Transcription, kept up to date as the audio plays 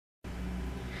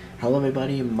Hello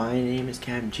everybody, my name is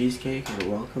Captain Cheesecake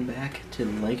and welcome back to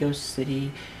Lego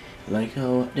City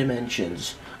Lego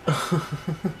Dimensions.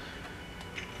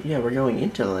 Yeah, we're going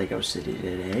into Lego City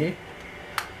today.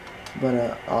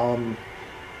 But I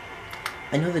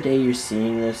know the day you're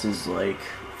seeing this is like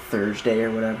Thursday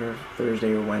or whatever,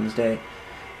 Thursday or Wednesday.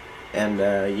 And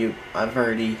I've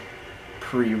already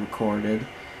pre-recorded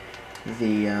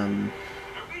the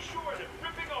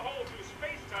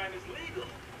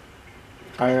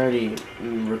I already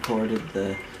recorded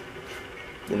the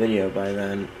video by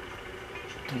then.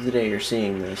 The day you're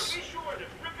seeing this.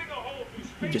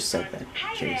 You just said that,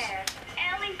 Chase. Hi there,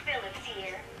 Ellie Phillips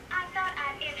here. I thought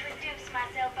I'd introduce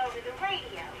myself over the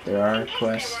radio. There are in case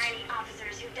quests. there were any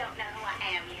officers who don't know who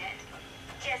I am yet.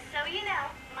 Just so you know,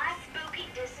 my spooky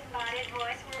disembodied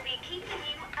voice will be keeping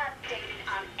you updated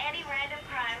on any random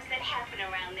crimes that happen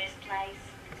around this place.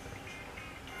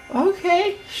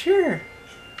 Okay, sure.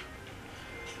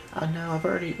 Now I've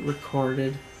already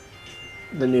recorded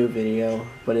the new video,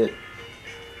 but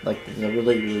like the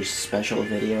really special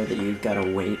video that you've got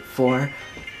to wait for.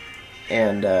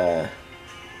 And I'll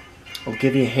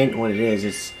give you a hint what it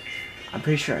is. I'm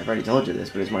pretty sure I've already told you this,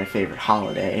 but it's my favorite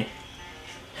holiday.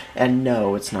 And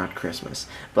no, it's not Christmas.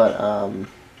 But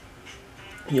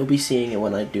you'll be seeing it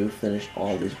when I do finish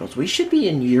all these worlds. We should be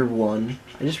in year 1.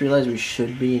 I just realized we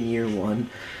should be in year 1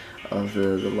 of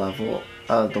the level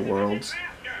of the worlds.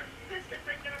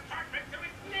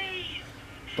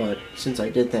 But since I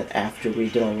did that after we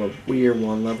did all the year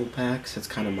 1 level packs, it's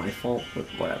kind of my fault, but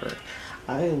whatever.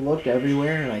 I looked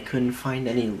everywhere and I couldn't find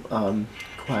any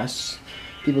quests,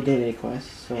 people doing any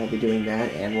quests, so I'll be doing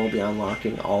that, and we'll be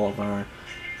unlocking all of our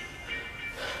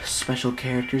special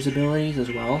characters' abilities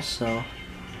as well, so...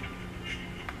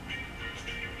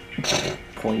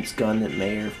 Points gun at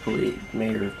Mayor of Police,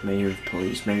 Mayor of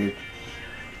Police, Mayor...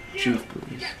 Chief of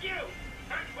Police.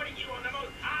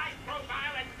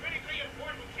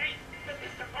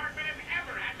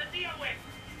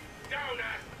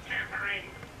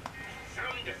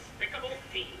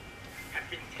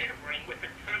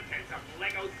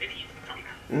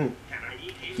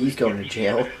 He's going to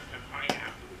jail. And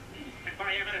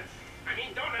by evidence, I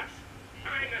mean donuts.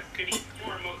 I'm the city's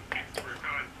foremost expert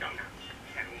on donuts.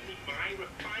 And only my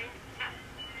refined talent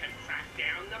can track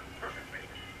down the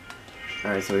perpetrator.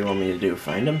 Alright, so what do you want me to do?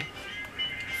 Find him?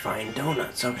 Find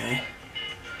donuts, okay.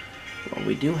 Well,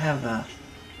 we do have a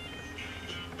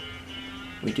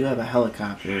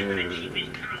helicopter.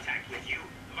 Keeping contact with you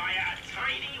via a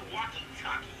tiny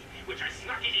walkie-talkie, which I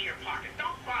snuck into your pocket.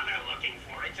 Don't bother looking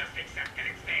for it, just accept that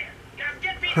it's there. Now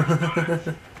get me those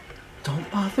donuts.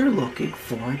 Don't bother looking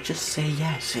for it, just say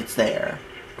yes, it's there.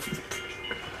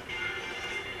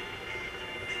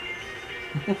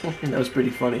 That was pretty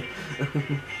funny.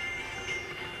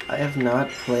 I have not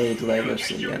played Lego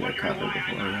City Undercover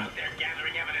before yet.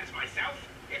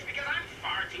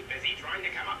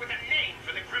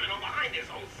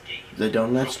 The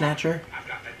Donut Snatcher? I've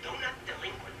got the Donut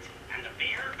Delinquent and the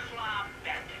Bear Claw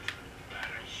Bandit. But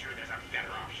I'm sure there's a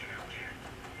better option out there.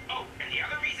 Oh, and the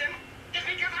other reason is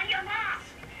because I'm your boss!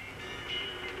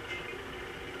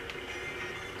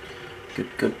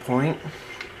 Good point.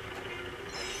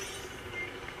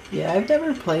 Yeah, I've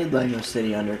never played Lego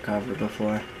City Undercover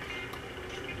before.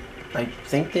 I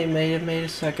think they may have made a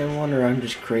second one, or I'm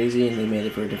just crazy and they made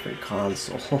it for a different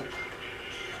console.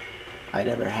 I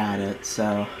never had it,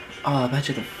 so... Oh, I bet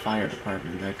you the fire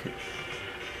department that could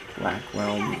whack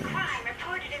well me.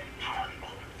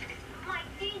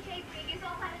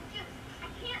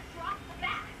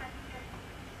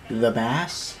 The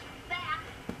bass?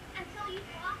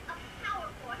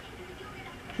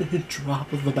 Drop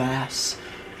the bass.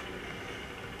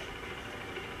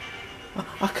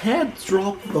 I can't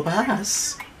drop the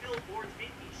bass.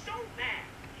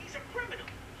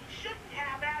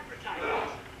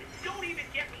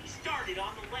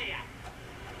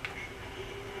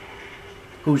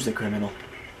 Who's the criminal?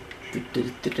 The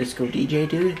disco DJ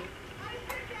dude?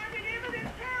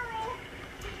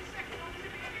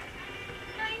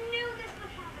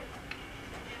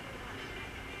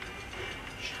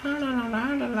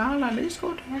 Sha-la-la-la-la-la,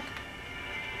 discotheque.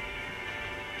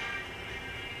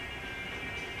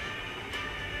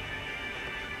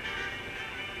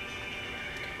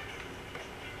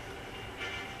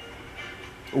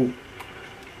 Oh,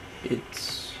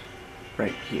 it's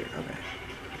right here. Okay.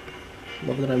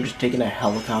 Love that I'm just taking a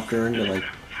helicopter into like.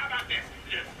 How about this?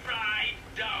 The fried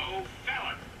dough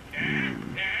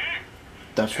felon.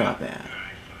 That's not bad.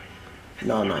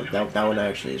 No, that one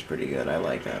actually is pretty good. I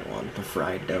like that one. The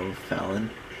fried dough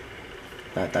felon.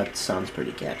 That sounds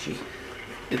pretty catchy.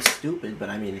 It's stupid,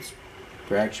 but I mean it's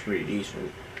actually pretty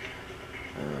decent.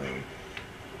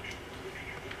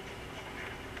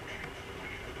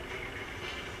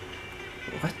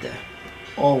 What the?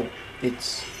 Oh,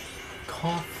 it's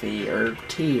coffee or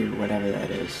tea or whatever that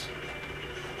is.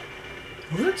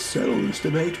 Let's settle this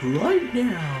debate right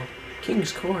now.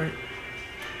 King's Court.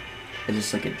 Is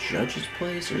this like a judge's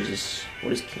place, or is this...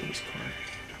 What is King's Court?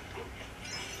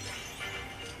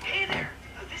 Hey there,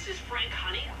 this is Frank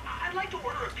Honey. I'd like to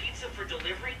order a pizza for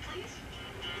delivery, please.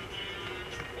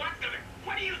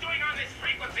 What are you doing on this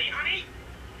frequency, honey?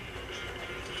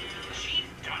 Chief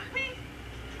Dunby?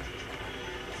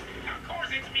 Of course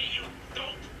it's me, you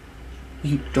dolt.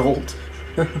 You dolt.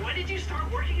 When did you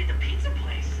start working at the pizza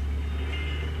place?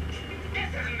 This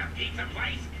isn't the pizza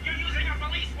place. You're using a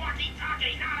police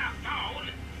walkie-talkie, not a phone.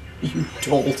 You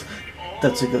dolt.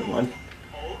 That's a good one.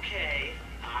 Okay,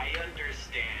 I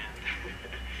understand.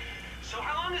 So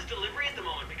how long is delivery at the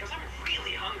moment? Because I'm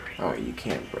really hungry. Oh, you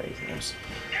can't break this.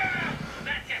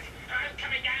 That's it. I'm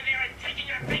coming down there and taking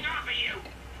that thing off of you.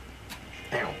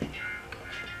 Ow.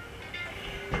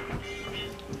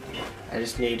 I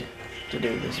just need to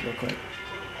do this real quick.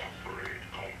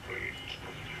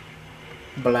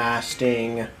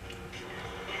 Blasting.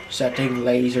 Setting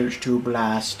lasers to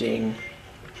blasting.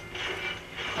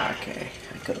 Okay,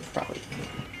 I could have probably...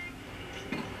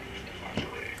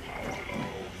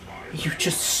 You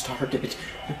just started.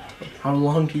 How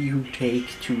long do you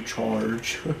take to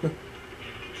charge?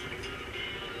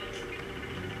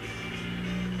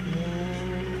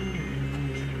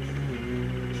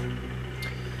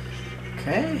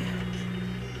 Okay.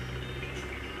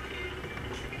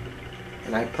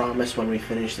 And I promise when we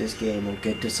finish this game, we'll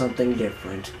get to something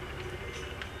different.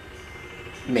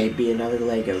 Maybe another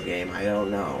Lego game, I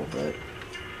don't know, but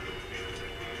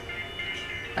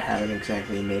I haven't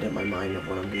exactly made up my mind of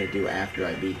what I'm gonna do after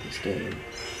I beat this game.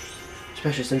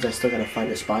 Especially since I still gotta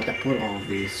find a spot to put all of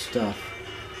these stuff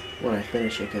when I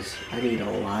finish it, because I need a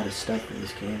lot of stuff in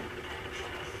this game.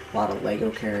 A lot of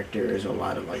Lego characters, a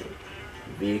lot of like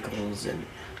vehicles and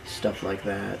stuff like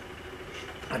that.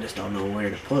 I just don't know where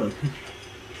to put them.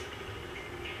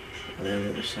 Are they on the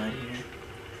other side here?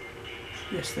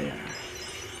 Yes, they are.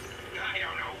 I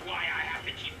don't know why I have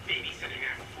to keep babysitting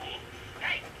that fool.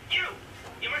 Hey, you!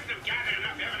 You must have gathered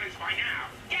enough evidence by now.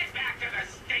 Get back to the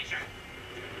station!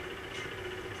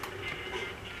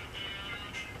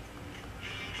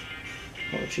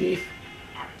 Oh, Chief.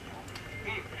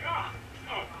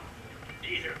 Oh,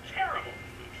 these are terrible.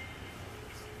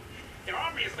 They're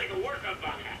obviously the work of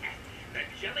the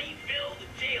jelly-filled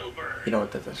jailbird. You know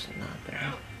what? That's not bad.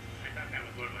 Well, I thought that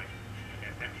was one of my...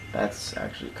 That's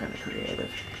actually kind of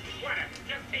creative. Whatever,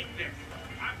 just take this.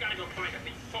 I've got to go find a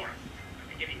thesaurus.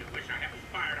 I'm beginning to wish I hadn't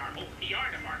fired our whole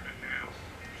PR department now.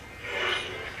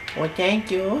 Well, thank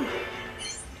you.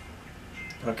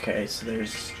 Okay, so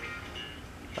there's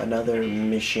another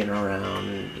mission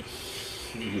around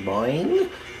here. Boing.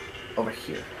 Over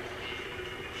here.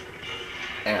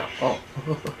 Ow. Oh.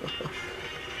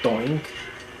 Doink.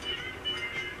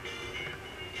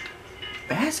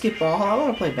 Basketball? I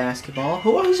want to play basketball.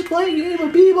 Who wants to play a game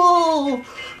of b-ball?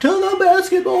 To the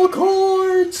basketball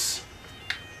courts!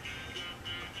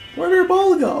 Where'd our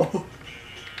ball go?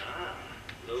 Ah,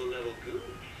 low-level goons.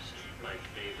 My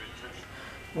favorite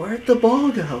type. Where'd the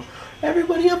ball go?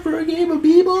 Everybody up for a game of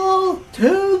b-ball?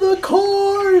 To the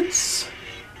courts!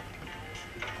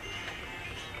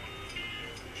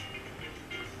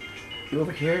 You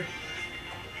over here?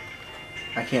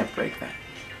 I can't break that.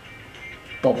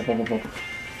 Bubble, bubble, bubble.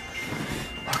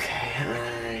 Okay,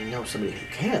 I know somebody who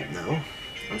can, though.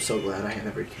 I'm so glad I have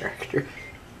every character.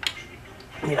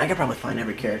 I mean, I could probably find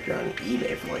every character on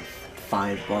eBay for like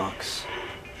 $5.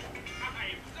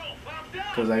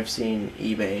 Because I've seen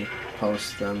eBay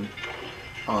post them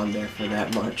on there for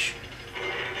that much.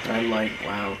 And I'm like,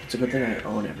 wow, it's a good thing I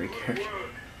own every character.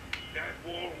 That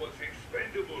wall was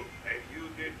expendable, and you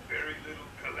did very little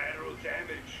collateral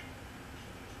damage.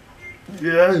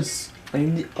 Yes!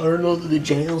 I'm the Arnold of the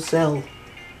jail cell. Okay,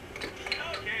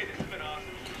 this has been awesome.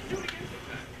 Do it again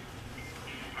sometime.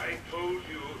 I told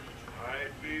you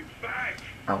I'd be back.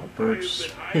 Albert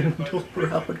Spindle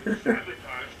Router.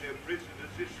 Sabotage their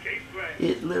prisoners' escape plan.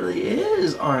 It literally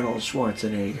is Arnold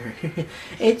Schwarzenegger.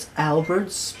 It's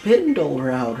Albert Spindle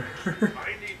Router.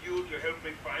 I need you to help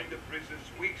me find the prison's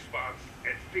weak spots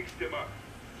and fix them up.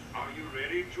 Are you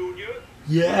ready, Junior?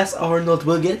 Yes, Arnold,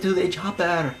 we'll get to the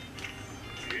chopper.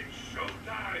 It's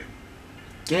showtime.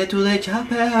 Get to the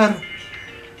chopper.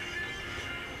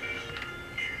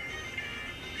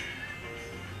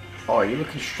 Oh, are you a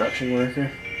construction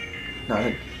worker? Not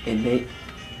an inmate?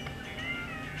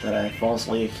 That I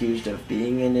falsely accused of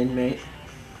being an inmate?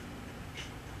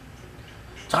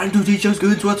 Time to teach us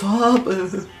goods what's up. I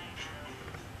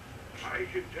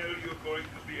can tell you're going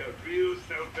to be a real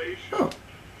salvation. Oh.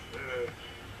 I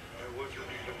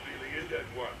wasn't even really in that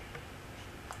one.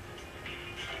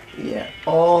 Yeah.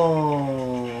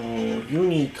 Oh, you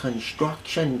need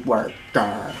construction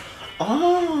worker.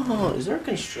 Oh, is there a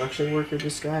construction worker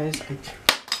disguise?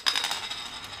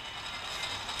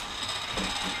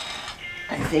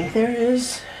 I think there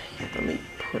is. Here, let me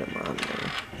put him on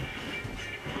there.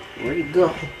 Where'd he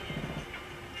go?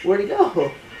 Where'd he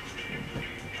go?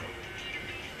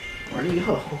 Where'd he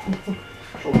go?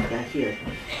 Oh, back here.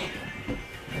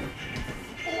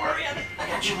 Don't worry, I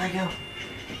got you, Lego.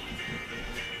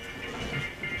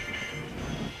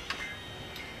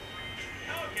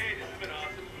 Okay, this has been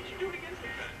awesome. We should do it again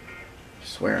sometime. I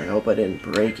swear, I hope I didn't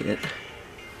break it.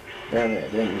 Apparently I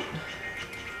didn't.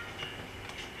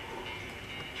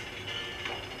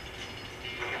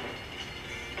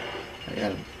 I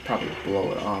gotta probably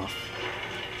blow it off.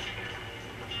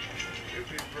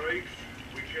 If it breaks,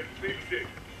 we can fix it.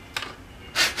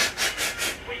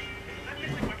 Wait, I'm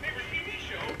missing my favorite TV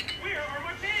show. Where are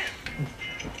my pants?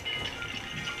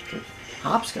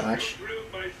 Hopscotch? You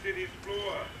drilled my city's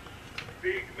floor.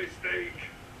 Big mistake.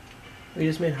 We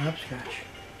just made hopscotch.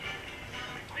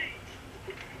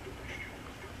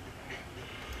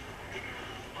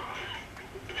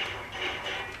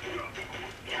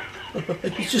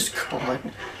 He's just caught.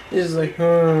 He's like,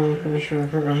 oh,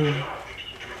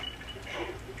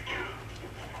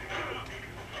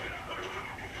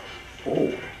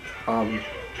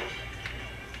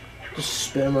 just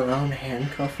spin him around,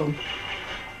 handcuff him.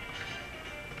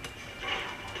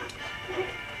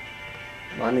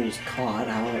 Well, I mean, he's caught.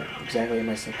 How exactly am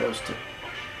I supposed to?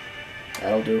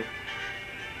 That'll do.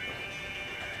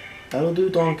 That'll do,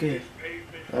 donkey.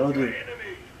 That'll do.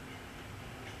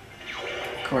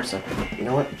 Of course, you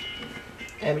know what?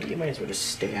 Abby, you might as well just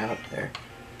stay out there.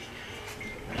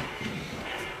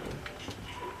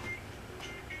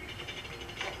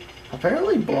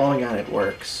 Apparently blowing on it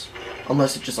works.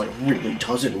 Unless it just like really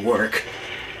doesn't work.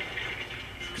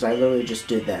 Because I literally just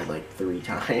did that like 3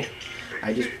 times.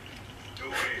 I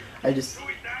just,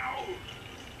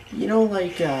 you know,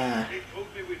 like, They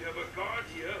told me we'd have a guard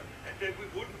here and then we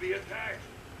wouldn't be attacked.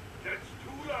 That's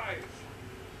 2 lies.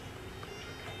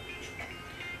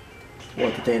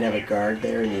 what, that they'd have a guard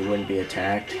there and you wouldn't be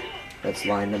attacked? That's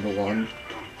line number 1.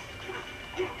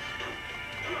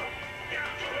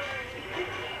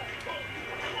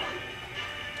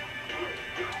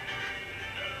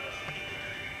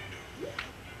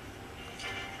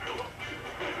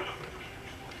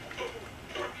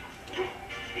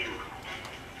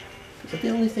 Is that the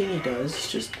only thing he does?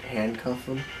 Is just handcuff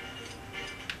him?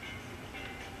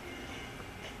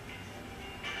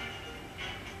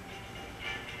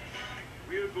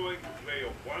 We're going to play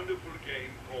a wonderful game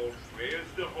called Where's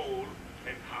the Hole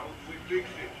and How Do We Fix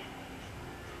It?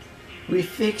 We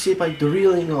fix it by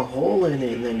drilling a hole in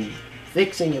it and then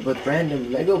fixing it with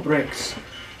random Lego bricks.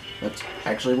 That's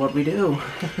actually what we do.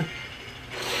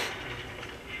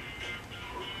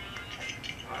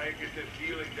 I get the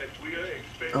feeling that we're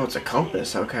expected. Oh, it's a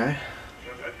compass, okay.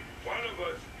 That one of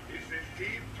us is in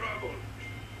deep trouble.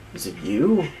 Is it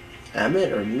you,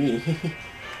 Emmett, or me?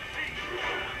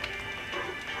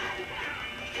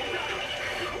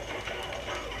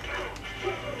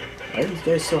 Why are these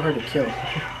guys so hard to kill?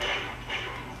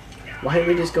 Why did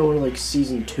we just go into like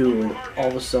season 2 and all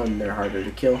of a sudden they're harder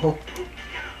to kill?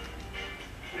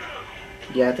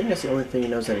 Yeah, I think that's the only thing he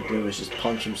knows how to do is just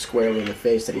punch him squarely in the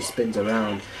face that he spins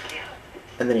around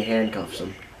and then he handcuffs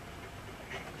him.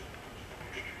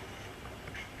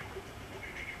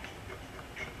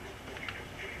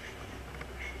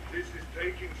 This is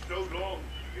taking so long.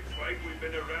 It's like we've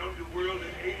been around the world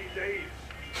in 80 days.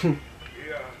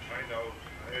 Yeah, I know.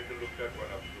 I had to look that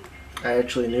one up too. I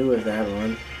actually knew of that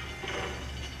one.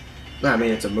 I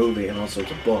mean, it's a movie and also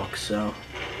it's a book, so.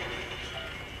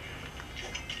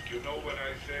 You know when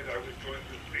I said I was going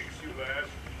to fix you last?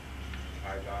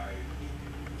 I lied.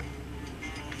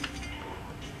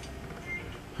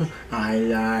 I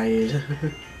lied.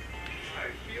 I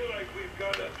feel like we've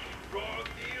got a raw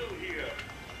deal here.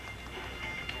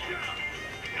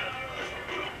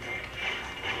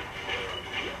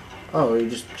 Oh, you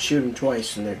just shoot them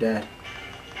twice and they're dead.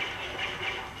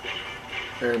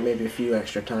 Or maybe a few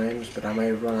extra times, but I might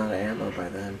have run out of ammo by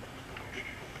then.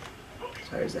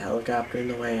 So there's the helicopter in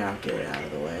the way, I'll get it out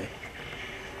of the way.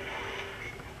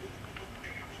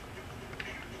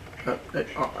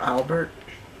 Albert?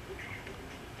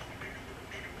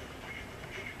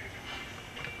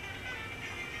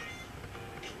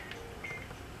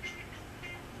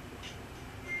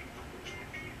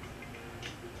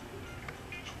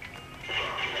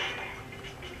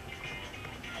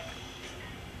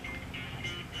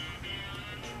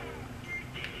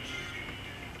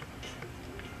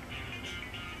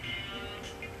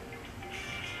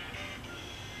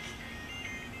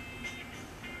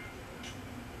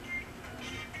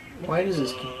 Why does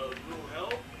this? Little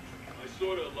help? I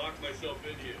sort of locked myself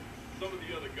in here. Some of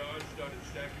the other guards started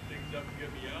stacking things up to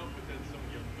get me out, but then some of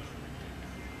the other guys.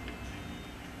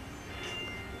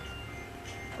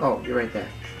 Oh, you're right there.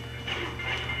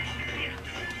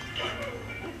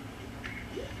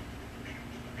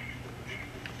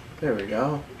 There we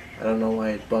go. I don't know why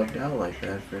it bugged out like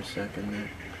that for a second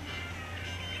there.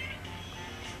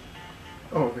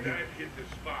 Oh, over here. Dad hit the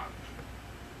spot.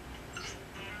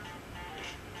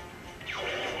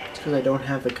 It's because I don't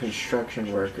have the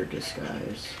construction worker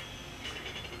disguise.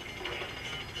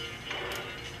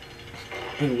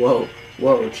 Hey, whoa.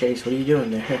 Whoa, Chase, what are you doing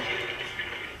there?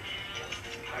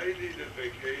 I need a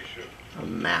vacation. A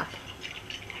map.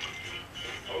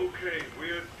 Okay,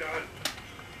 we're done.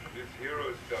 This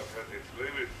hero stuff has its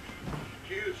limits.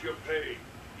 Here's your pay.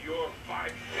 You're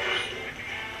fired.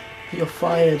 You're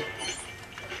fired.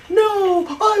 No,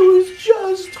 I was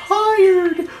just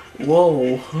hired.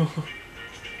 Whoa.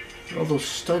 Where all those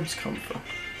studs come from?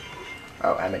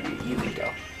 Oh, Emmett, you can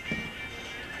go.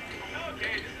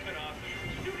 Okay, this has been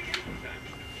awesome. Do it again sometime.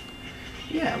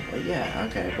 Yeah, well, yeah,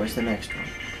 okay. Where's the next one?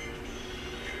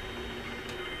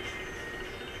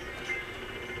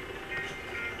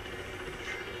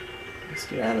 Let's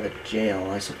get out of the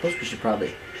jail. I suppose we should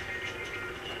probably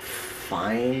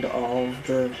find all of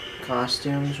the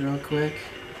costumes real quick.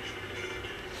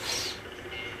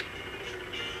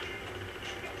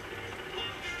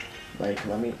 Like,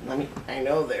 let me, I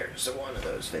know there's one of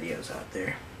those videos out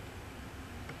there.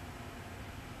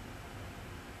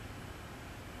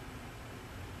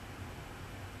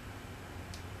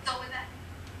 So with that.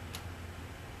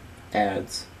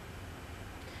 Ads.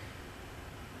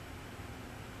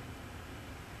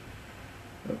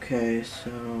 Okay, so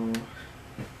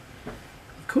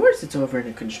of course it's over in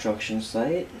a construction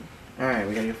site. Alright,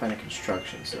 we gotta go find a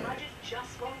construction The site. budget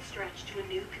just won't stretch to a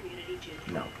new community gym.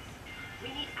 No. We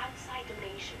need outside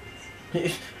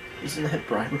donations. Isn't that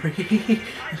bribery?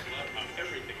 I love how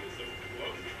everything is so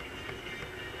close.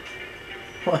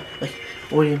 What? Like,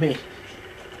 what do you mean?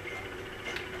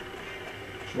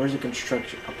 Where's the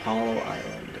construction? Apollo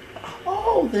Island.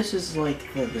 Oh, this is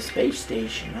like the space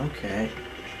station. Okay.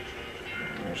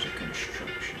 Where's the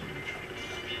construction?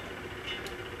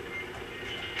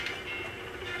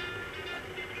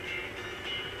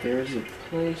 There's a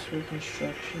place for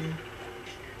construction.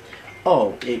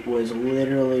 Oh, it was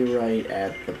literally right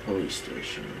at the police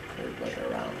station. Or like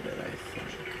around it, I think.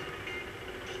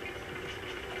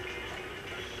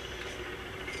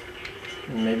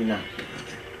 Maybe not here.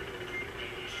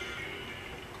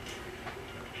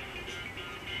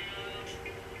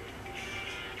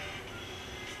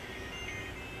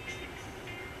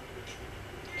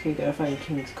 Okay, gotta find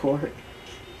King's Court.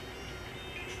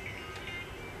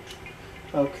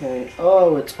 Okay.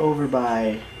 Oh, it's over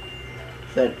by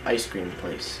that ice cream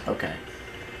place. Okay.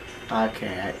 Okay,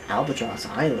 at Albatross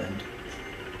Island.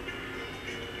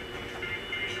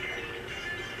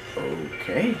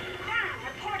 Okay. Crime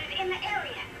reported in the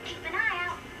area. Keep an eye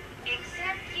out.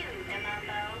 Except you,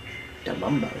 Demumbo.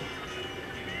 Demumbo.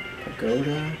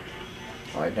 Pagoda.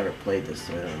 Oh, I've never played this,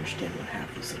 so I don't understand what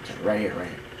half these things are. Right here, right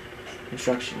here.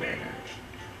 Construction right now.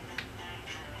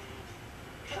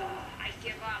 I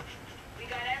give up. We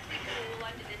got every tool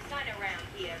under the sun around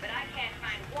here, but I can't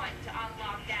find one to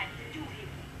unlock that doohickey.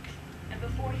 And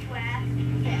before you ask,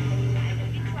 yes,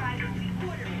 if you try to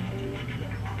reorder it, it will be a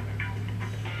longer.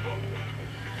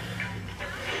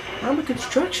 I'm a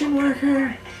construction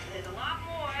worker. There's a lot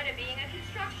more to being a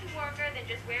construction worker than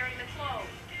just wearing the clothes.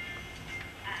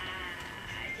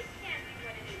 I just can't see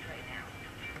what it is right now.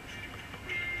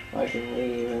 I can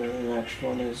leave, and then the next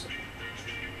one is.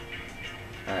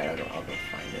 Alright, I'll go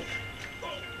find it.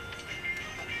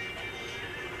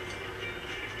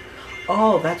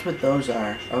 Oh, that's what those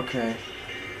are. Okay.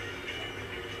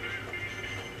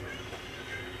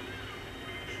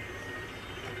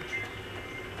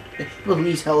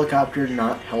 Police helicopter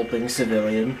not helping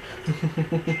civilian.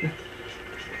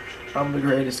 I'm the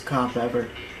greatest cop ever.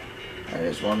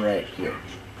 There's one right here.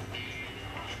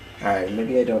 Alright,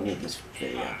 maybe I don't need this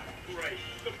video. Great.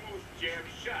 The booth jammed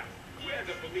shut. Where's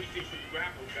the police station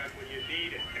grapple gun when you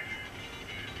need it?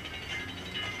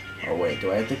 Oh wait,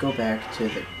 do I have to go back to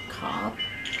the cop?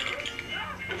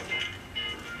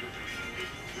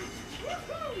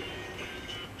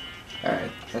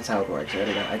 Alright, that's how it works.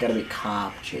 I gotta be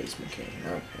cop Chase McCain.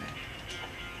 Okay.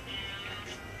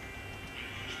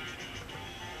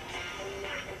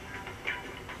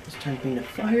 This time being a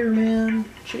fireman,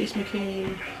 Chase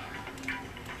McCain.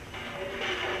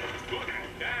 Look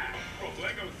at that. From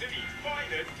Lego City's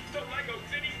finest to Lego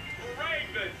City's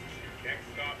bravest. Next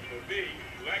stop for me,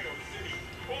 Lego City's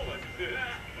fullest.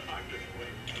 I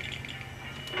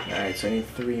Alright, so I need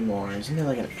 3 more. Isn't there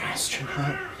like an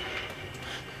astronaut?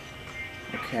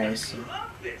 Okay, so...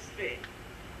 Love this thing.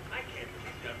 I can't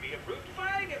believe it's gonna be a brute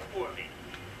buying it for me.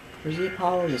 Where's the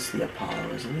Apollo? This is the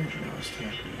Apollo, isn't it? No, this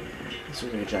can't be it. This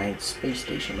is like a giant space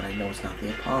station, but I know it's not the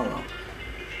Apollo.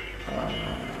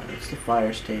 It's the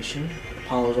fire station.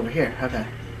 Apollo's over here. Okay.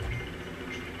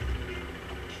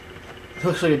 It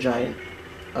looks like a giant...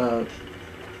 oh,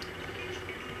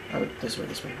 this way,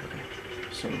 okay.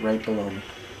 So right below me.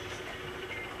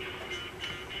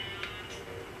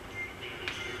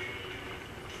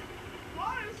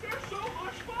 Why is there so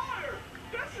much fire?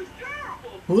 This is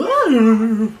terrible.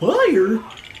 Fire!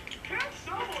 Can't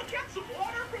someone get some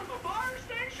water from the fire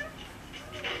station?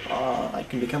 I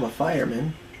can become a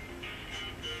fireman.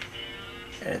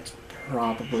 And it's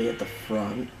probably at the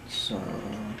front, so...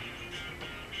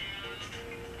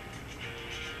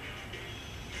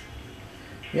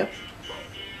 Yep.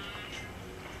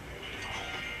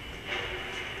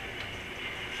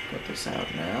 Put this out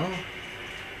now.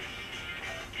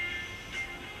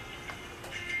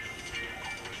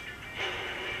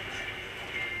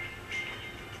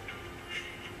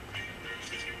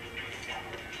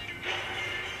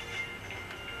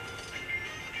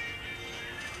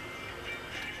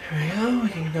 There we go, we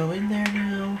can go in there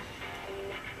now.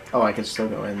 Oh, I can still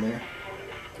go in there.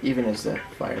 Even as the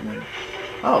fireman.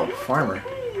 Oh, farmer.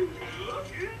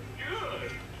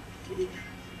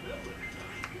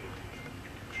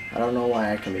 I don't know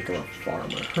why I can become a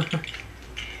farmer.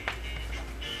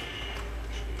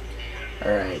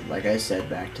 Alright, like I said,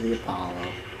 back to the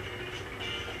Apollo.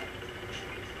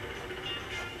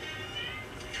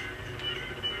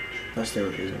 Unless there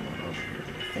isn't one over here,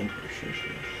 but I think there should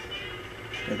be.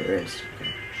 Yeah, there is.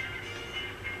 Okay.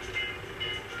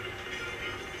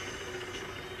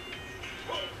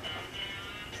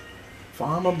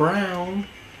 Farmer Brown.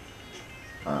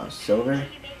 Silver. What are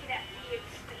you making that weird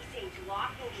space age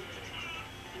lock over there?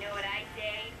 You know what I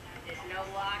say? There's no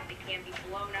lock that can't be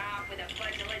blown off with a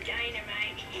bundle of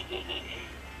dynamite.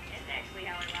 That's actually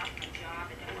how I lost my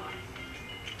job at the lock.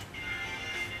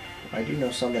 I do know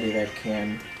somebody that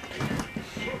can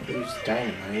use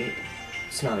dynamite.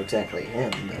 It's not exactly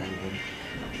him, but I mean...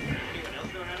 Anyone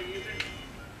else know how to use it?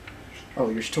 Oh,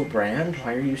 you're still Brand?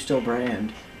 Why are you still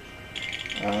Brand?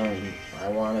 I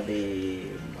want to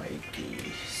be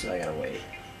Mikey, so I gotta wait.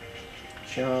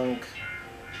 Junk,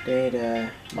 Data,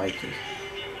 Mikey. What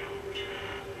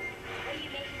are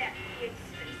you making that weird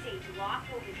space age lock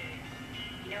over there?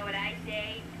 You know what I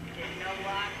say? There's no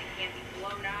lock that can't be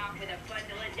blown off with a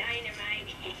bundle of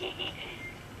dynamite.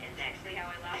 That's actually how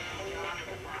I lost my job at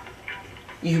the lock.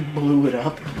 You blew it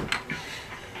up.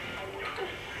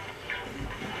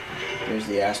 There's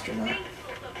the astronaut. Things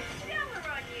will look stellar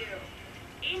on you.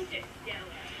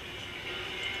 Interstellar.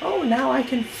 Oh, now I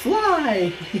can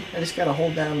fly! I just gotta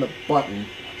hold down the button.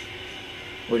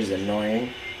 Which is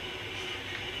annoying.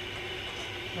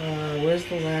 Where's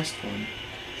the last one?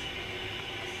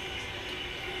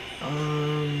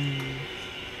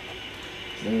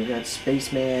 Then we've got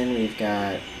Spaceman, we've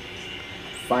got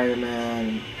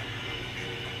Fireman.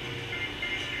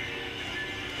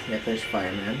 Yep, there's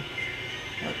Fireman.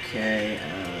 Okay,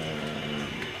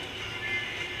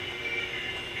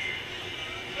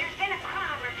 There's been a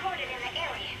crime reported in the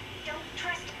area. Don't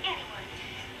trust anyone.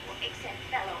 Well, except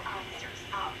fellow officers,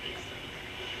 obviously.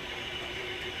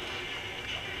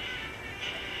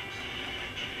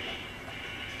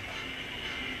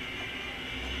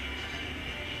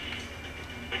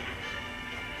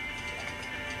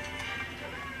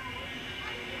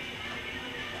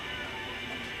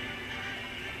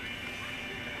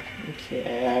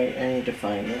 okay, I need to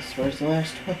find this. Where's the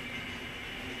last one?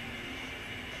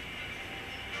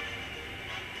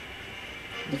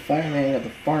 The fireman of the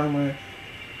farmer.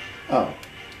 Oh,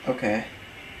 okay.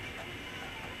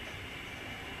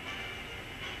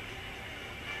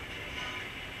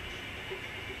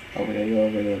 Oh, we gotta go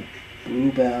over to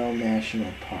Bluebell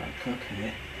National Park.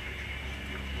 Okay.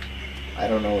 I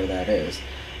don't know where that is.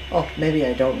 Oh, maybe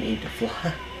I don't need to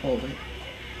fly. Hold it.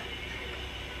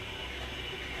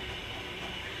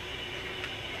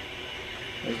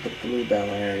 There's the Bluebell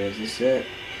area. Is this it?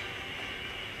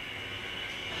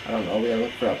 I don't know. We gotta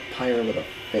look for a pirate with a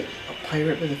face. A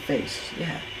pirate with a face.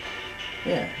 Yeah.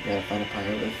 Yeah. We gotta find a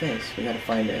pirate with a face. We gotta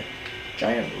find a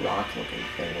giant rock-looking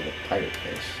thing with a pirate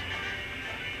face.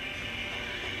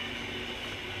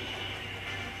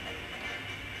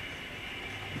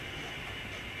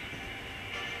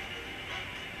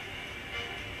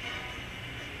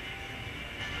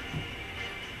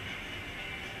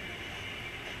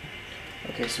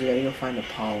 Okay, so we gotta go find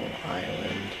Apollo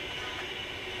Island,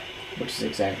 which is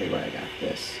exactly where I got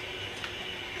this.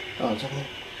 Oh, it's okay.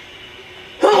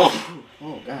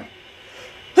 Oh, God.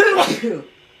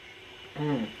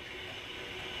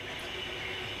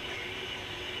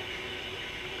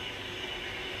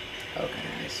 Okay,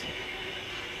 I see.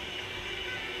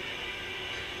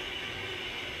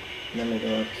 Then we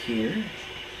go up here.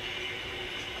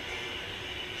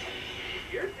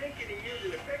 You're thinking of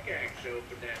using a pickaxe to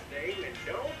open that thing, then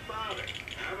don't bother.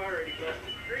 I've already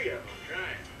busted 3 of them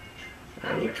trying. I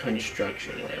need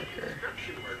construction worker.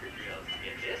 Construction worker drills to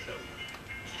get this open.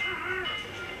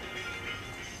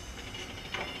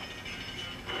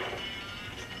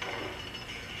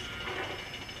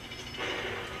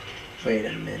 Wait a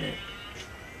minute.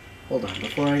 Hold on,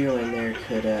 before I go in there,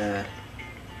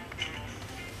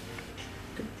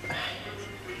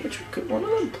 could one of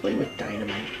them play with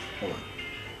dynamite? Hold on.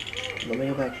 Let me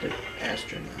go back to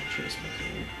astronaut chase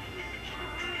machine.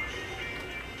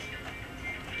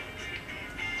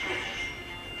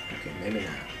 Okay, maybe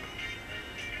not.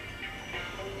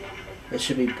 This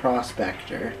should be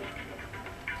prospector.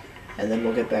 And then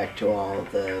we'll get back to all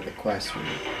of the quests we need.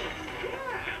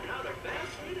 Yeah, not a bad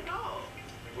suit at all.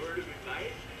 Word of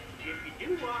advice, if you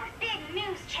do walk... Big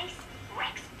news, Chase.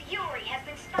 Rex Fury has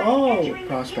been spotted Oh, entering the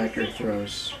prospector museum.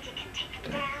 throws. Think you can take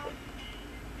him down?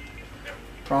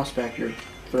 Prospector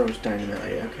throws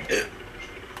dynamite. Okay.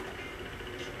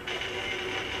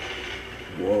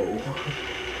 Whoa.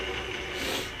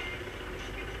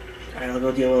 Alright, I'll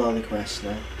go deal with all the quests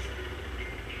now.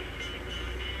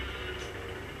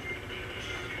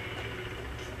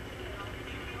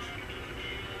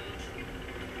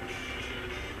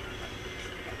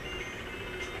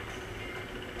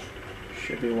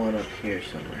 Should be one up here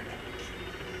somewhere.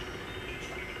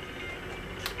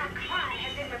 A crime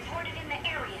has been reported in the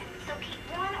area, so keep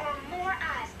one or more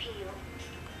eyes peeled.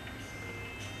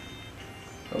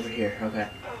 Over here, okay.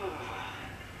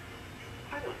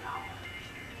 I don't know.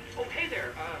 Oh, hey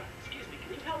there. Excuse me.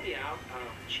 Can you help me out?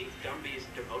 Chief Dumby's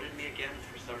demoted me again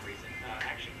for some reason.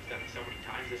 Actually, he's done it so many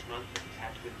times this month that he's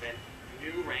had to invent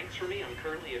new ranks for me. I'm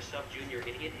currently a sub-junior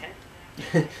idiot head.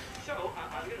 So,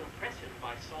 I'm going to impress him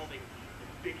by solving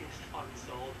the biggest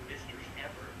unsolved mystery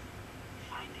ever.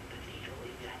 Finding the needle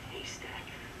in that haystack.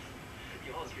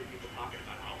 You always hear people talking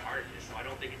about how hard it is, so I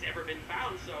don't think it's ever been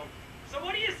found, so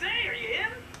what do you say? Are you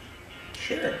in?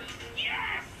 Sure.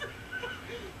 Yes!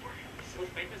 We're so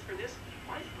famous for this.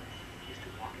 My plan is to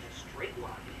walk in a straight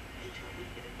line until we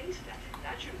hit a haystack.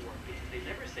 That should work because they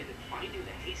never say that finding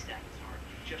the haystack is hard.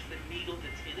 Just the needle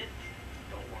that's in it.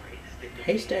 Don't worry. Stick to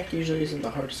Haystack usually isn't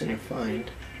the hardest thing to find.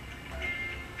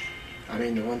 I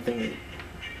mean, the one thing that...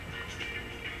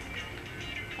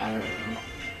 I don't know.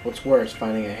 What's worse,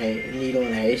 finding a needle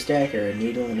in a haystack or a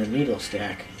needle in a needle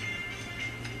stack?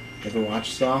 Ever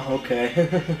watch Saw? Okay.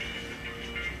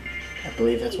 I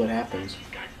believe that's what happens.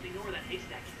 Guys, we know where that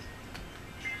haystack is.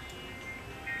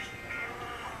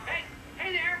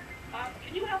 Hey there!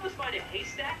 Can you help us find a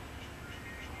haystack?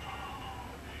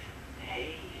 Oh,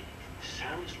 hay.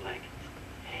 Sounds like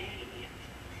hay.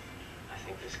 I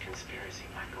think this conspiracy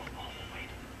might go all the way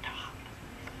to the top.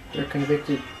 They're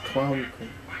convicted clown.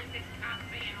 Why is this cop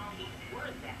saying all these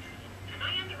words at me? Am I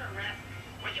under arrest?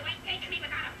 Well, you ain't taking me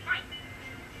without a fight.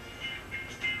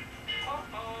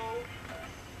 Uh-oh.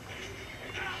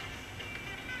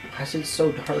 Why is it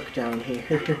so dark down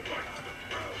here?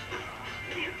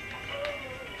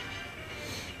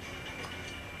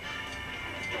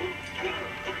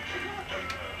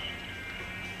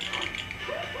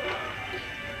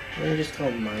 Let me just call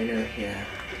miner, yeah.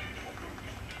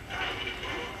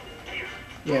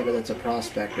 Yeah, but that's a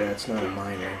prospector, that's not a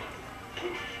miner.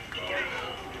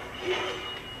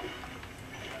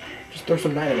 Just throw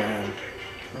some dynamite on him.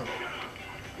 Oh.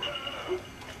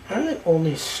 How did that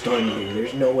only stun you?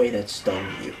 There's no way that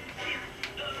stunned you.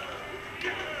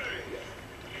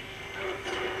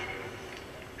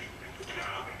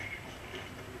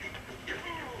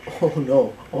 Oh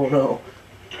no, oh no.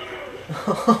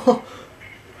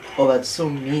 Oh, that's so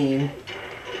mean.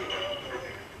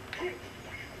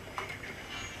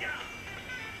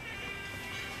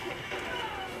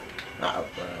 Ah, well,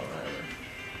 whatever.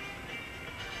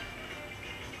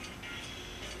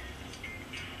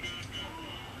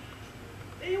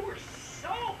 They were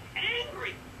so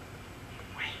angry.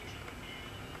 Wait.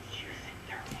 You think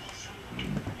they're also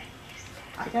looking for the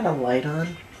haystack? I got a light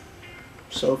on.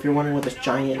 So if you're wondering what this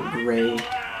giant gray...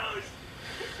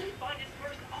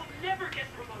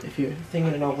 If you're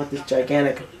thinking about what this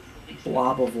gigantic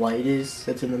blob of light is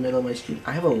that's in the middle of my screen,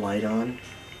 I have a light on,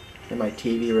 and my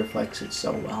TV reflects it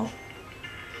so well.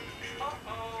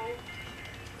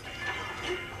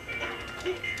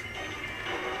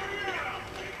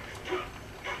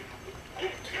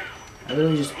 I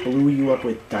literally just blew you up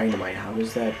with dynamite. How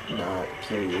does that not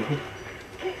kill you?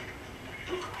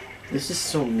 This is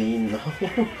so mean,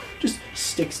 though. Just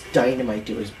sticks dynamite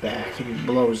to his back and he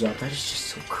blows up. That is just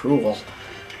so cruel.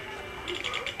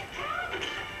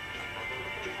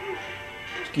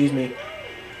 Excuse me.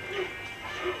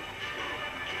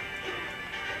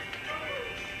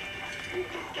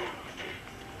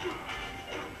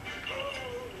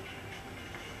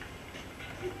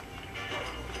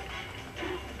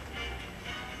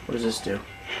 What does this do?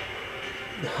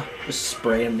 Just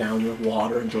spray him down with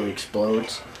water until he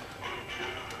explodes.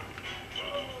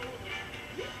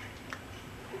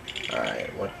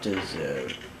 Alright, what does a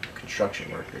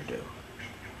construction worker do?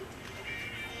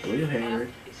 Blue hair.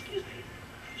 Excuse me.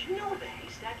 Do you know where the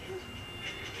haystack is?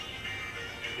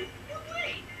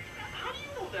 Wait! How do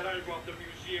you know that I robbed the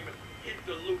museum and hid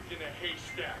the loot in a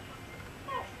haystack?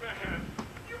 Oh, man.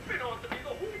 You've been on to me the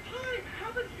whole time,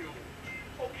 haven't you?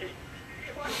 Okay,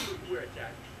 if I knew where it's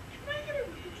at, can I get a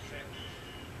new sense?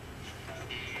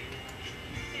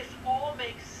 This all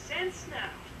makes sense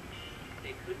now.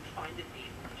 They couldn't find it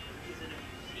even when it was in a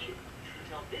museum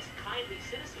until this kindly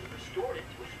citizen restored it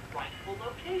to its rightful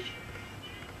location.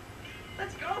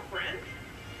 Let's go, friend.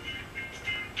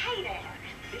 Hey there.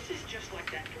 This is just like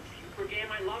that computer game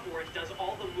I love where it does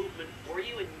all the movement for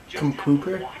you and you just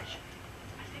Computer? have to watch.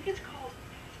 I think it's called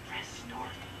Press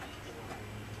Start or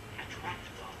Attract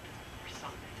Mode or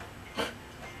something.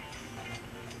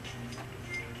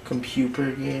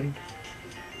 Computer game.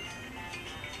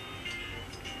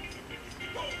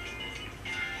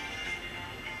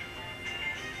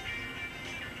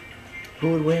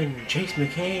 Who would win, Chase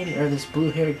McCain or this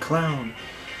blue-haired clown?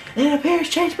 And it appears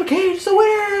Chase McCain's the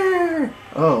winner!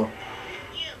 Oh.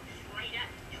 You traitor!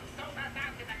 You sold us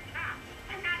out to the cops,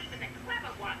 and not even the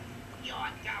clever ones. You're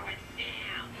going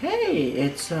down. Hey,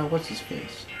 it's, what's his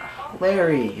face?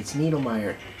 Larry, it's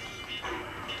Needlemeyer.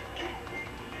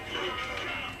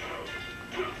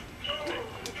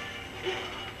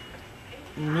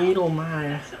 Needlemeyer.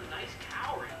 That's some nice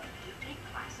power. You take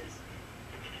classes?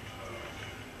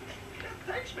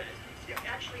 Thanks, man. Yeah,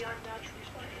 actually, I'm naturally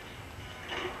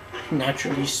spineless.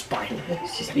 Naturally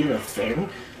spineless? Is that even a thing?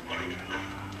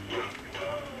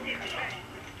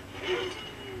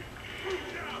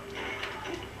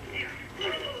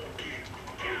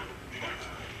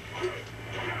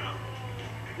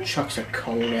 Chucks a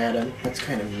cone at him. That's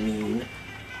kind of mean.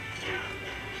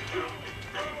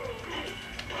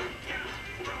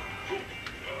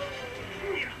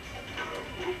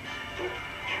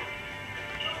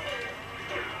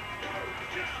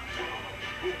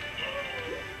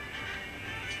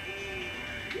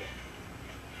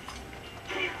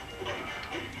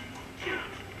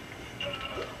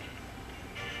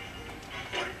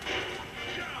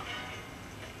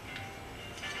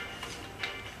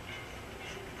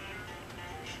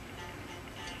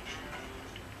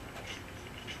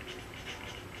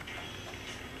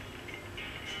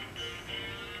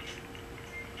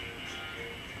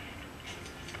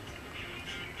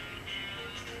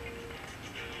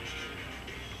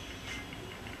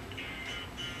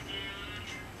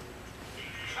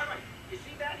 All right, you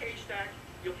see that haystack?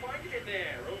 You'll find it in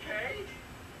there, okay?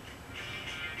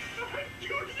 I'm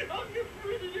too young and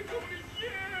pretty to go to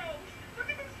jail. Look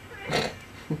at this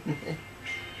face.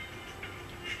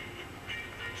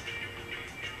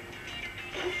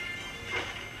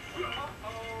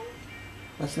 Uh-oh.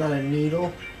 That's not a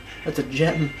needle. That's a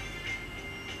gem.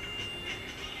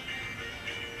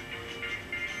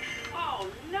 Oh,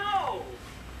 no!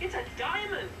 It's a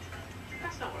diamond!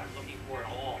 That's not what I'm looking for at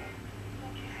all.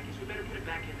 Okay, I guess we better put it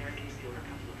back in there in case the owner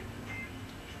comes looking for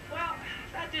it. Well,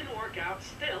 that didn't work out.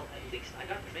 Still, at least I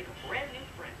got to make a brand new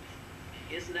friend.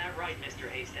 Isn't that right, Mr.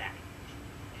 Haystack?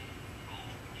 Oh,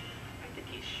 I think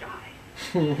he's shy.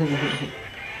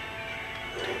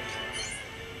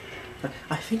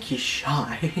 I think he's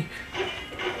shy.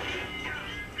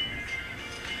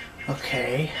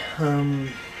 Okay,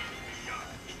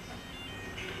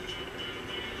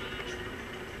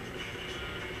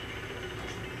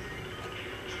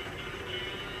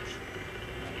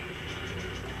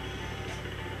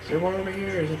 Is there one over here,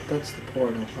 or is it, that's the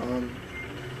portal?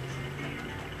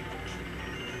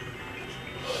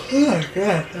 Oh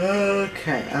god,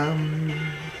 okay,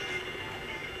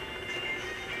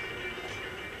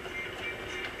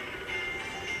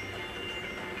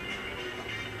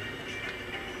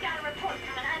 Got a report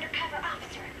from an undercover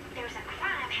officer. There's a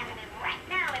crime happening right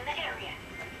now in the area.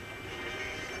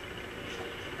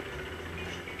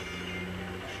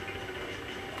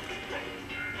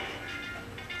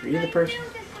 are you the person? I knew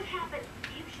this would happen.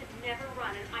 You should never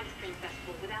run an ice cream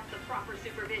festival without the proper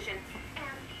supervision.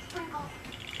 And sprinkles.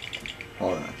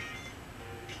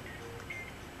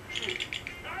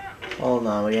 Hold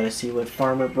on, we gotta see what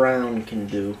Farmer Brown can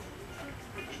do.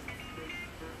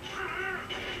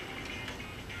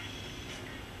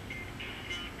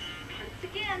 Once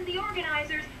again, the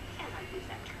organizers, and I use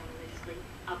that term loosely,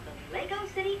 of the Lego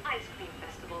City Ice Cream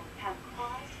Festival have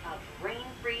caused a brain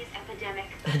freeze epidemic.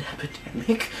 An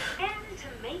epidemic? And to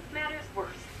make matters worse,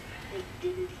 they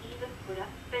didn't even put up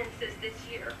fences this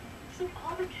year. So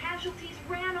all the casualties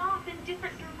ran off in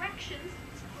different directions,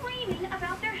 screaming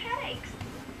about their headaches.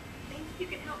 Think you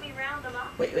can help me round them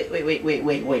up? Wait, whoa.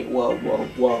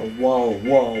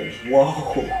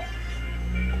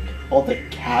 All the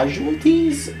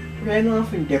casualties ran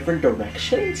off in different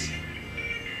directions?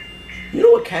 You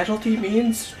know what casualty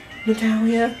means,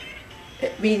 Natalia?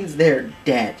 It means they're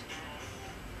dead.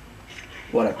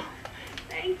 Whatever.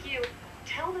 Thank you.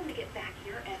 Tell them to get back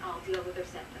here and I'll deal with their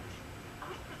symptoms. I'll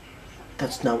prepare something.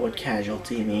 That's not what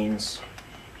casualty means.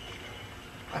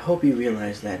 I hope you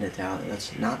realize that, Natalia.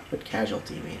 That's not what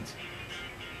casualty means.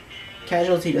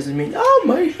 Casualty doesn't mean, oh,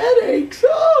 my headaches,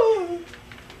 oh!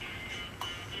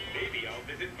 Maybe I'll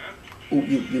visit, ma'am. Ooh,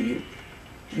 you.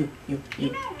 You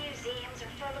know museums are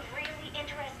full of really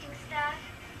interesting stuff.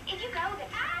 If you go there,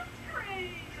 Ice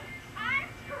cream!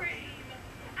 Ice cream!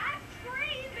 Ice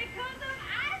cream because of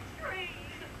ice cream!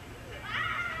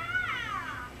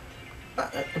 Ah!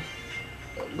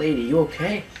 Lady, you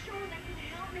okay? Sure they can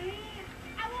help me.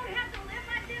 I won't have to live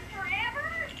like this forever.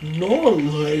 No,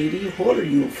 lady. What are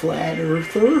you, flat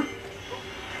earther?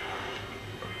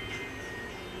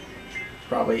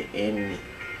 Probably in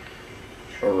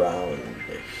around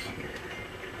here.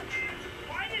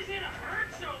 Why does it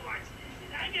hurt so much?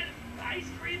 Did I get ice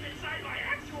cream inside my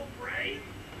actual brain?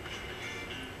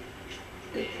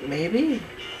 Maybe?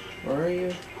 Where are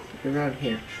you? You're around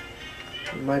here.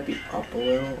 You might be up a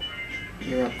little.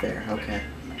 You're up there. Okay.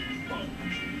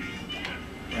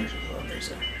 Actually, well,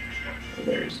 there's a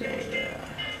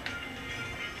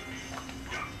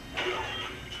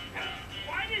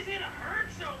Why does it hurt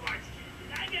so much?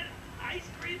 Did I get ice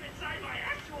cream inside my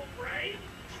actual brain?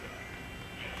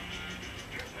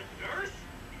 There's a nurse?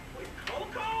 With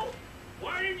Coco?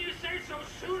 Why didn't you say so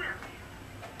sooner?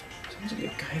 Sounds like a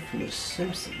guy from The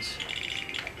Simpsons.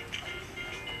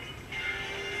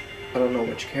 I don't know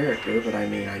which character, but I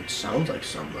mean, it sounds like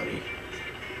somebody.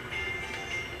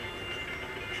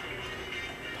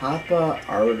 Papa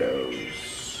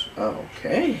Ardos. Oh,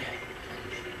 okay.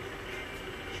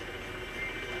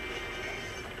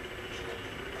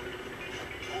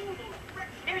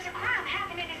 there's a crime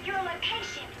happening at your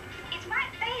location. It's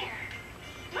right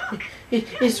there. Look.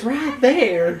 It's right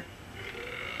there.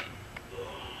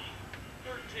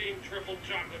 13 triple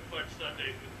chocolate fudge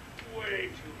sundaes with way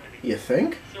too many. You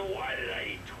think? So why did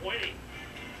I eat 20?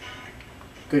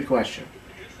 Good question.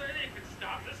 You said you could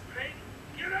stop this pain?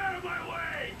 Get out of my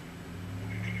way!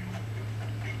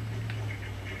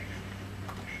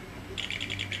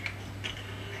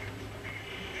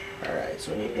 Alright,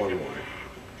 so we need one more.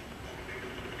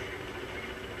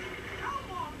 How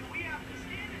long do we have to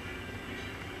stand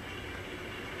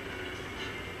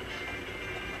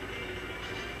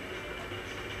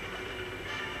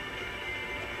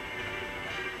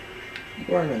it?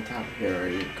 You aren't on top of here, are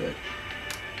you? Good.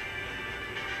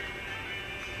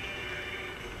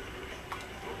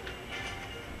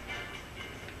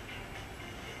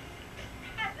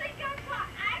 I think I've got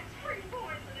ice cream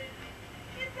poisoning.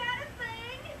 Is that a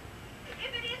thing?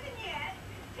 If it isn't yet,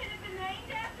 can it be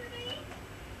named after me?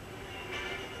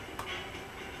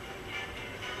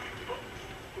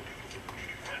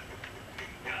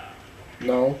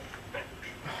 No.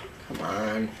 Come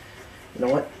on. You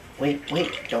know what? Wait.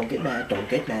 Don't get mad. Don't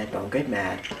get mad. Don't get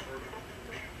mad.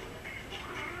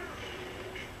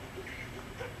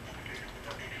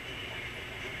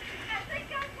 I think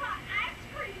I've got ice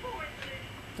cream poisoning.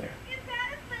 There. Is that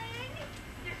a thing?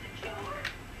 There's a cure?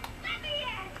 Let me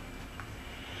in!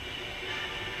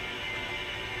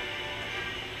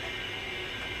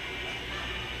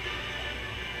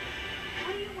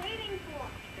 What are you waiting for?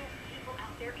 There's people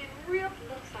out there in real...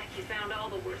 Looks like you found all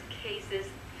the worst cases.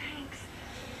 Thanks.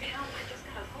 Now I just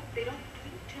gotta hope they don't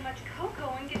drink too much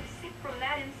cocoa and get sick from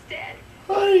that instead.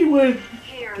 I would.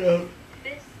 Here, No.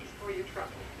 this is for your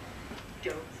trouble.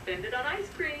 Don't spend it on ice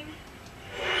cream.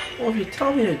 Well, if you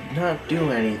tell me to not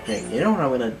do anything, you know what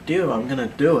I'm gonna do? I'm gonna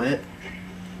do it.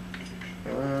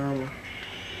 We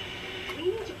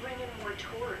need to bring in more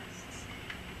tourists.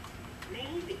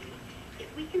 Maybe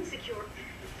if we can secure...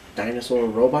 Dinosaur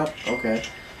robot? Okay.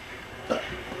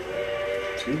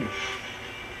 Excuse me.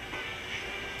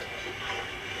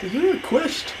 Did you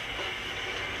request?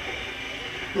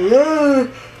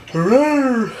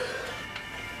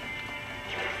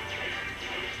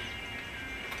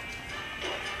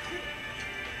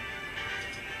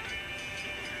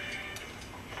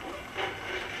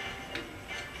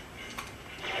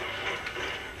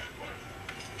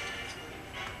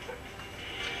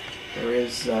 There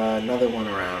is another one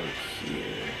around here.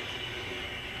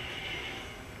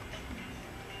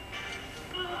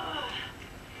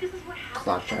 This is what happens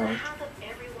Clock on tower. behalf of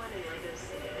everyone in Lego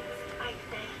City. I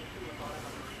thank you from the bottom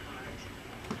of my heart.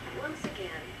 Once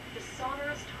again, the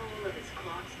sonorous toll of its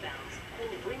clock's bounce will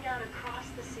ring out across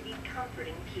the city,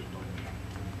 comforting people.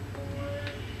 Or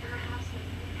perhaps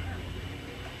making them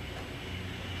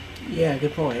happy. Yeah,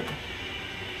 good point.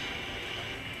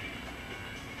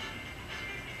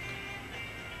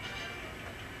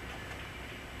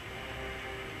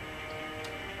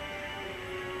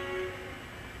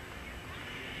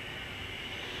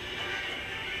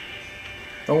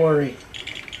 Don't worry.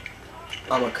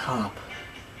 I'm a cop.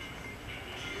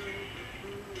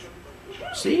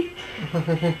 See?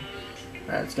 Alright,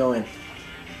 let's go in.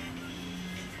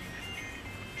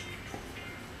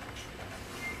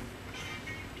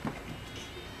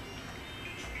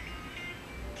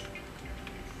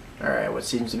 Alright, what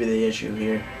seems to be the issue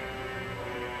here?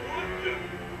 What the?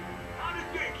 How did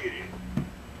they get in?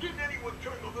 Didn't anyone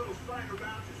turn the little sign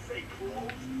around to say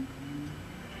closed?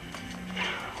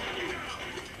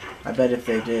 I bet if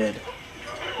they did,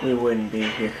 we wouldn't be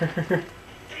here.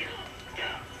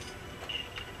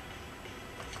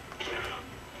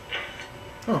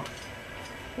 Oh.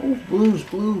 Oh, blues,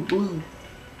 blue.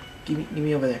 Give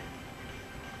me over there.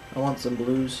 I want some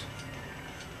blues.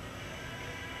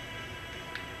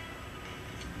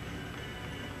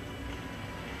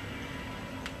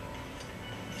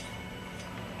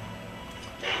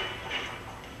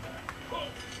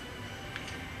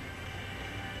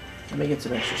 Let me get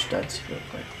some extra studs real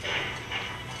quick.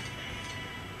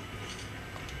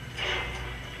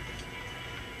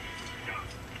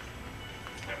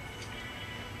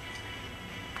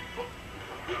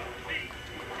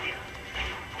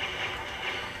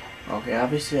 Okay,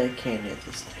 obviously I can't get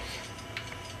this thing.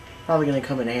 Probably gonna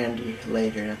come in handy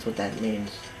later, that's what that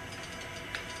means.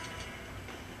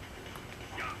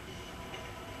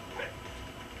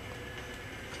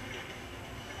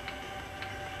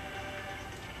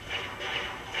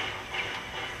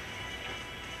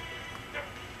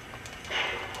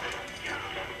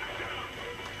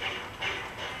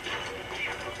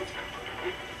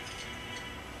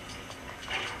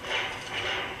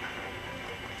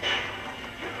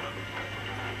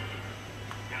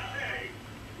 Hey,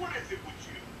 what is it with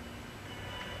you?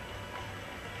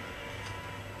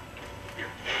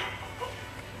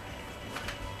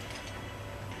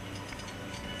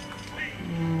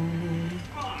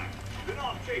 Fine, then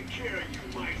I'll take care of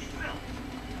you myself.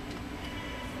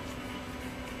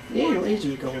 Yeah,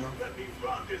 lasers going on. Let me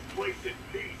run this place in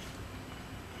peace.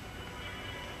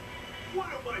 What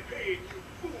am I paying you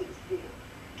fools for?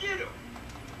 Get him!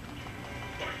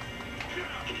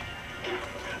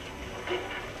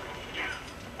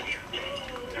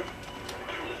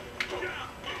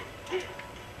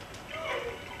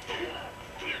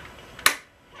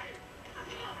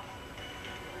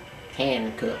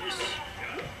 Handcuffs.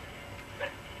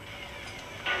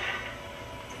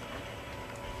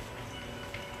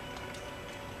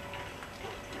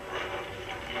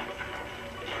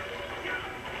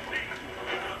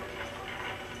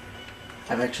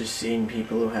 I've actually seen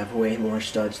people who have way more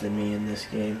studs than me in this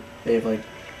game. They have like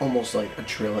almost like a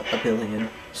billion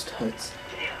studs.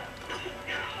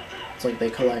 It's like they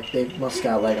must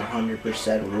got like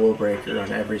 100% rule breaker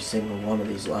on every single one of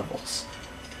these levels.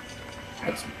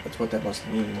 That's what that must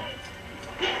mean.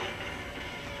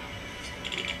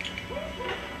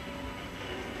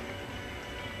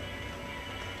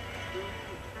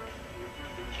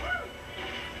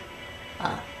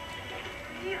 Ah.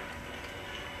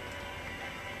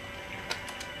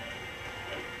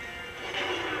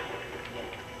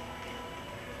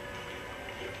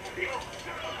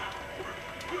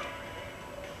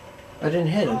 I didn't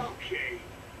hit him. Okay,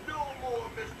 no more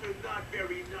Mr. Not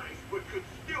Very Nice, but could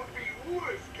still be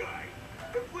worse guy.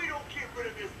 If we don't get rid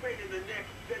of this pain in the neck,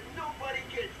 then nobody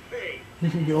gets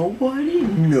paid. Nobody?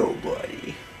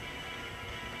 Nobody.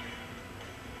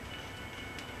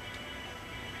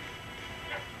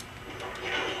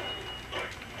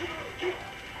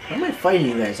 Why am I fighting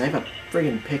you guys? I have a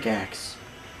friggin' pickaxe.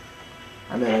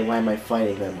 I mean, like, why am I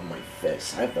fighting them with my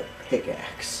fists? I have a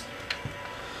pickaxe.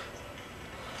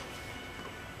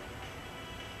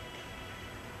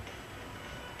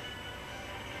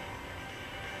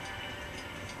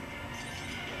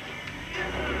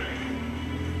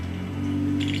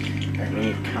 I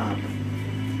need a cop.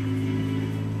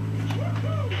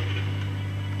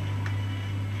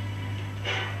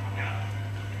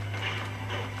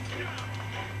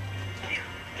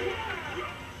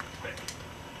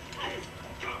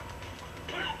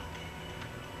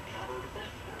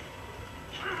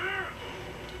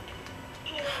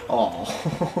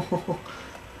 Oh.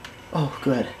 Oh,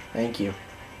 good. Thank you.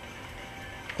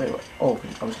 Wait, what? Oh,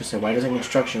 I was gonna say, why doesn't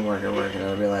construction worker work? And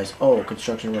I realized, oh,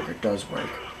 construction worker does work.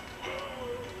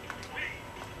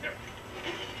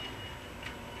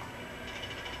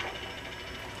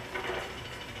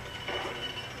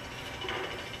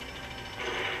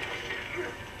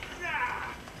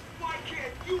 Nah, why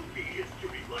can't you be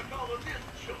history like all of this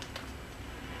junk?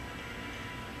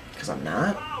 Because I'm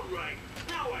not? All right,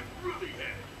 now I've really had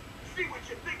it. See what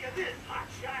you think of this,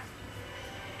 hotshot.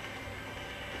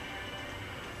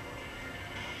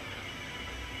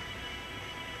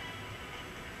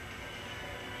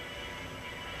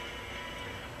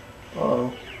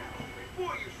 Uh-oh.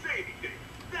 Before you say anything,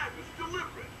 that was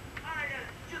deliberate. I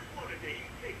just wanted to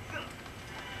heat things up.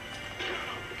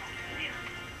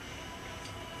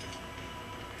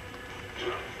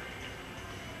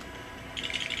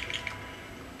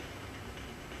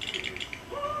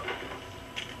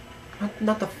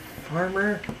 Not the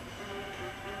farmer.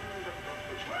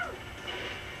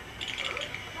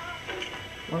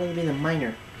 I wanted to be the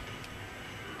miner.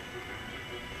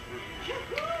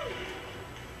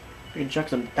 We can chuck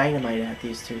some dynamite at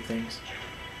these two things.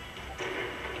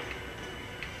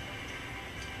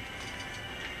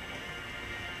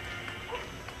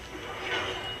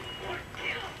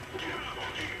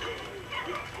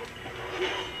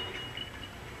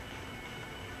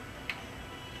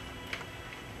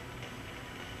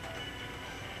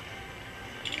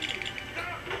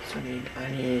 So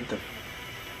I need the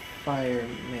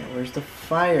fireman. Where's the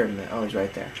fireman? Oh, he's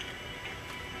right there.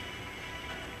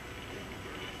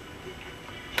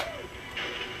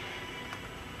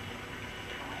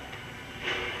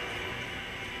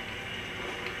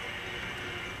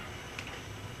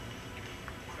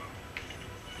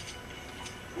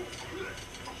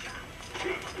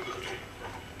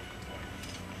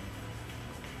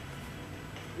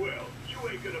 Well, you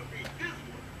ain't gonna beat this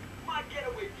one. My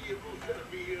getaway vehicle's gonna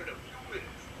be here in a few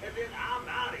minutes, and then I'm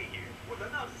out of here with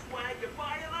enough swag to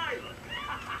buy an island.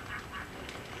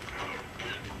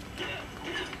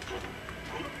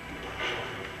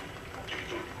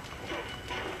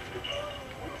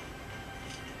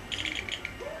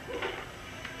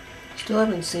 Still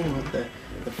haven't seen what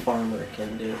the farmer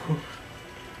can do.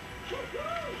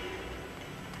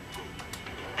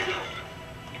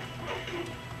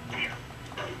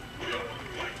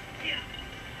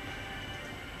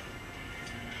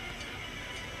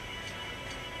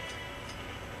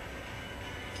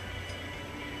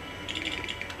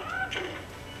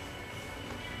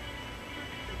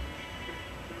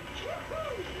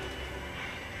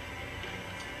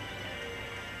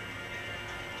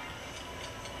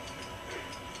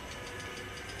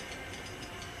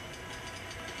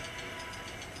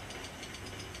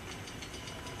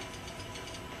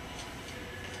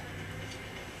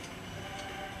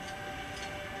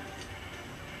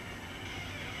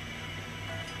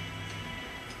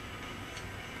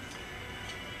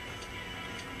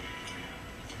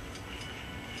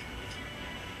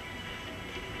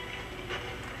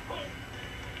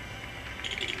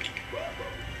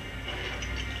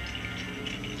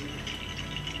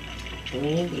 Do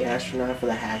we need the astronaut for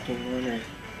the hacking one, or?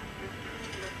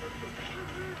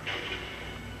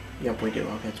 Yep, we do.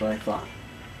 Okay, that's what I thought.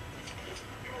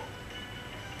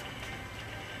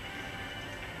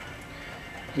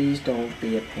 Please don't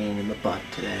be a pain in the butt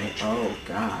today. Oh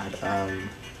God.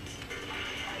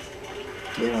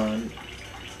 Get on.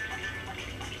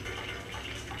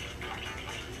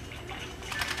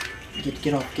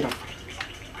 Get off. Get off.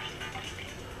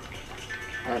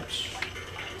 Ouch.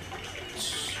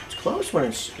 It's close when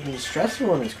it's stressful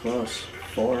when it's close.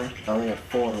 4. I only got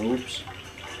 4. Oops.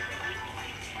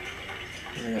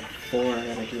 I got 4 I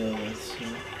gotta deal with, so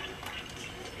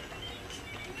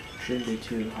shouldn't be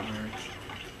too hard.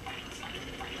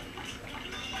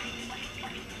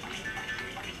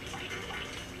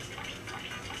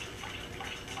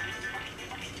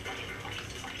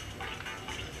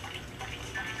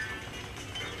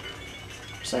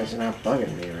 Besides, they're not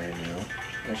bugging me right now.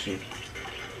 Actually,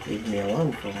 leave me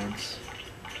alone for once.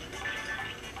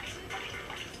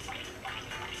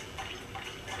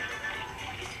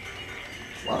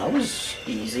 Well, that was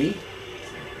easy.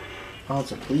 Oh,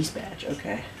 it's a police badge.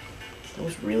 Okay. That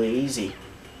was really easy.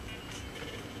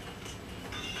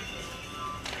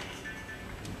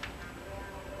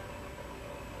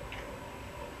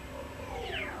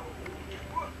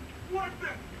 What the?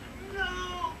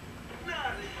 No!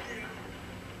 Not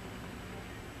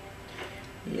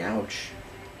again. Ouch.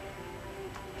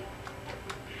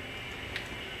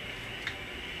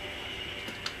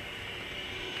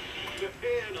 The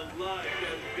man alive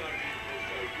has got to be the most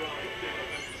ironic thing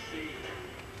I've ever seen.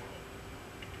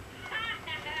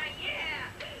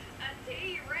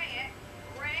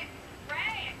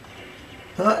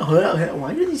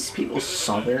 Why are these people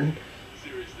Southern?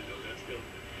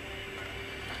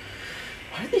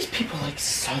 Why are these people like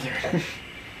Southern?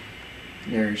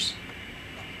 Nurse.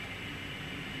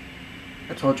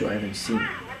 I told you I haven't seen. Crime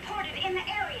reported in the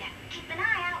area. Keep an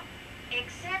eye out.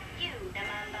 Except you,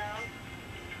 Dumbo.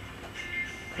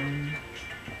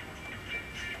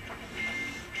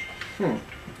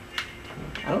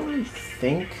 I don't really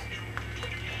think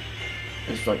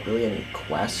there's like really any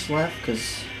quests left,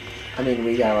 because I mean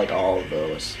we got like all of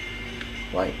those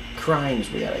like crimes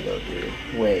we gotta go do.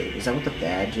 Wait, is that what the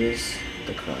badge is?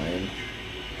 The crime?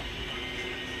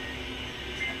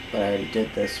 But I already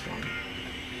did this one.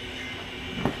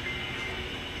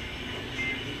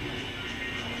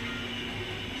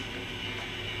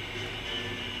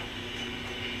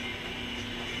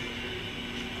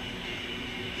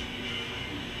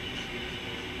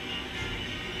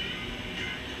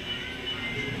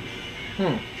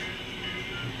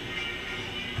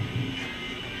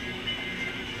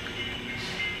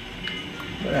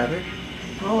 Whatever.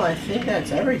 Well, I think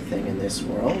that's everything in this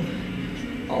world.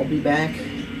 I'll be back.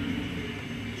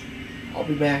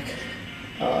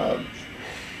 Well,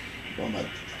 about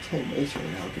 10 days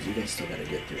from now, because you guys still gotta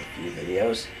get through a few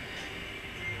videos.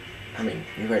 I mean,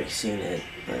 you've already seen it,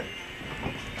 but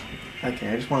okay.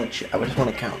 I just want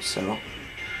to count. So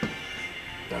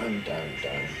done.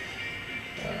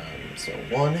 So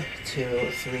 1,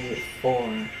 2, 3,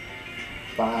 4,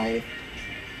 5,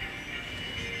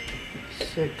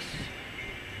 6,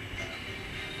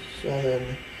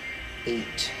 7,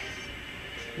 8,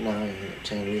 9,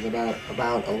 10. We have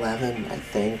about 11, I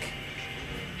think.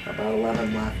 About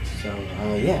 11 left. So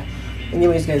yeah.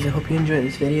 Anyways, guys, I hope you enjoyed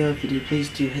this video. If you did, please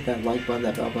do hit that like button,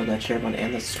 that bell button, that share button,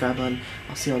 and the subscribe button.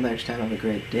 I'll see you all next time. Have a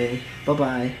great day. Bye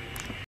bye.